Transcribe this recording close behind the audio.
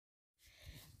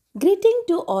Greeting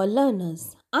to all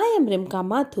learners. I am Rimka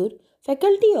Mathur,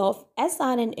 faculty of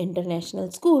SRN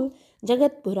International School,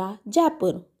 Jagatpura,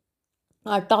 Jaipur.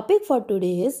 Our topic for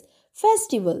today is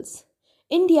festivals.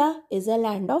 India is a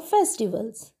land of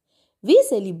festivals. We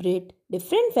celebrate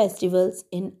different festivals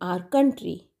in our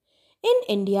country. In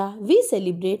India, we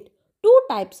celebrate two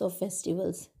types of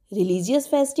festivals: religious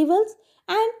festivals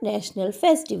and national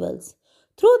festivals.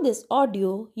 Through this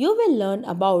audio, you will learn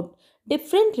about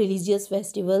different religious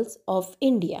festivals of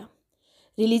India.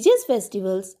 Religious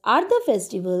festivals are the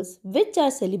festivals which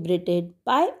are celebrated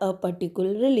by a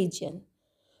particular religion.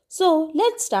 So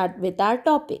let's start with our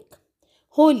topic.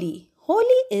 Holi.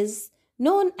 Holi is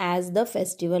known as the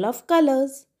festival of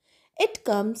colors. It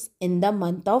comes in the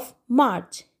month of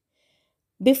March.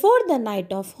 Before the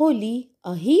night of Holi,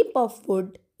 a heap of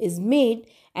wood is made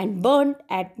and burnt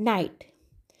at night.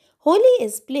 Holi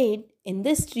is played in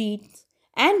the streets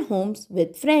and homes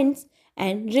with friends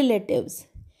and relatives.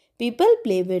 People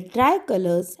play with dry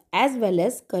colors as well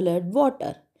as colored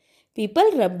water.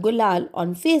 People rub gulal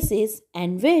on faces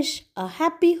and wish a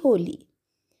happy Holi.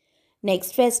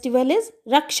 Next festival is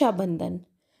Raksha Bandhan.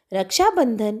 Raksha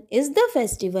Bandhan is the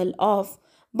festival of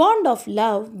bond of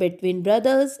love between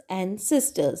brothers and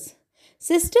sisters.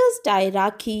 Sisters tie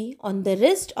Rakhi on the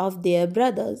wrist of their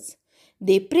brothers.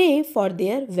 They pray for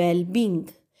their well-being.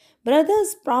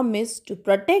 Brothers promise to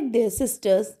protect their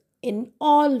sisters in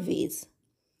all ways.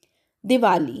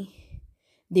 Diwali.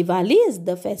 Diwali is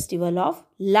the festival of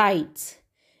lights.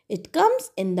 It comes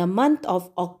in the month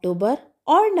of October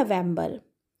or November.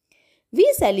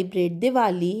 We celebrate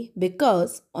Diwali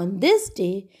because on this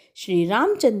day Sri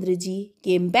Ramchandra ji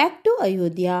came back to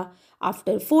Ayodhya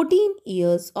after 14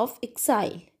 years of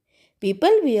exile.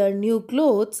 People wear new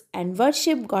clothes and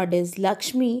worship goddess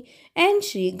Lakshmi and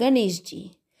Sri Ganesh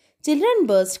ji. Children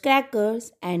burst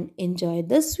crackers and enjoy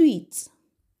the sweets.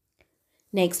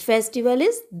 Next festival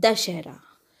is Dashera.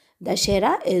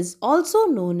 Dashera is also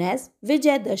known as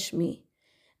Vijayadashmi.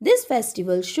 This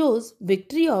festival shows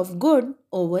victory of good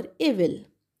over evil.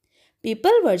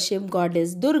 People worship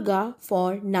goddess Durga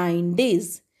for 9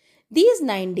 days. These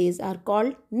 9 days are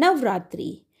called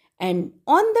Navratri, and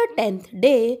on the 10th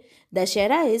day,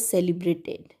 Dashera is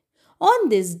celebrated. On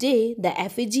this day, the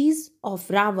effigies of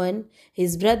Ravan,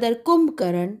 his brother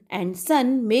Kumbhkaran, and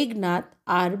son Meghnad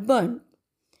are burnt.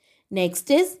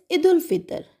 Next is Idul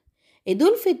Fitr.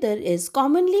 Idul Fitr is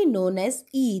commonly known as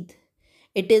Eid.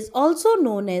 It is also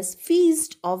known as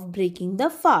Feast of Breaking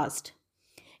the Fast.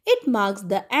 It marks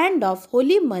the end of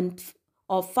holy month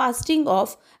of fasting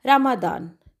of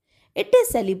Ramadan. It is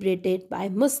celebrated by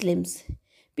Muslims.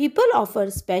 People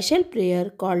offer special prayer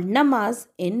called namaz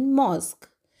in mosque.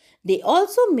 They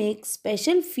also make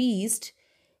special feast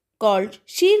called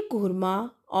Sheer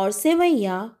Kurma or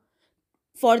Sevaiya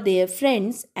for their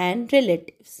friends and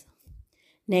relatives.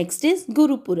 Next is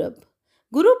Guru Purab.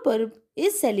 Guru Purab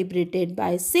is celebrated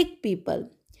by Sikh people.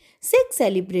 Sikhs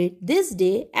celebrate this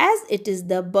day as it is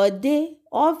the birthday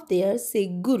of their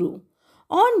Sikh Guru.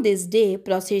 On this day,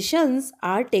 processions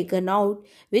are taken out,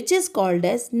 which is called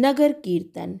as Nagar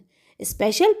Kirtan.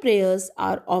 Special prayers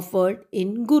are offered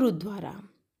in Gurudwara.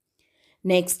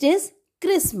 Next is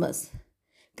Christmas.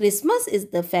 Christmas is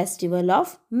the festival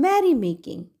of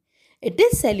merrymaking. It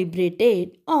is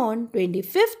celebrated on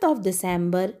 25th of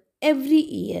December every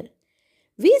year.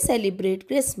 We celebrate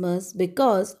Christmas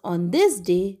because on this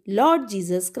day Lord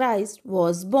Jesus Christ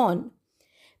was born.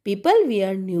 People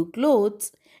wear new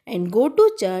clothes and go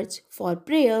to church for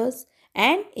prayers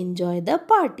and enjoy the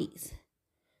parties.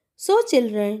 So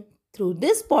children, through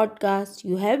this podcast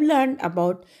you have learned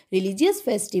about religious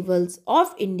festivals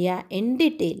of India in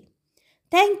detail.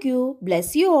 Thank you.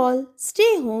 Bless you all.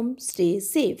 Stay home. Stay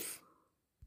safe.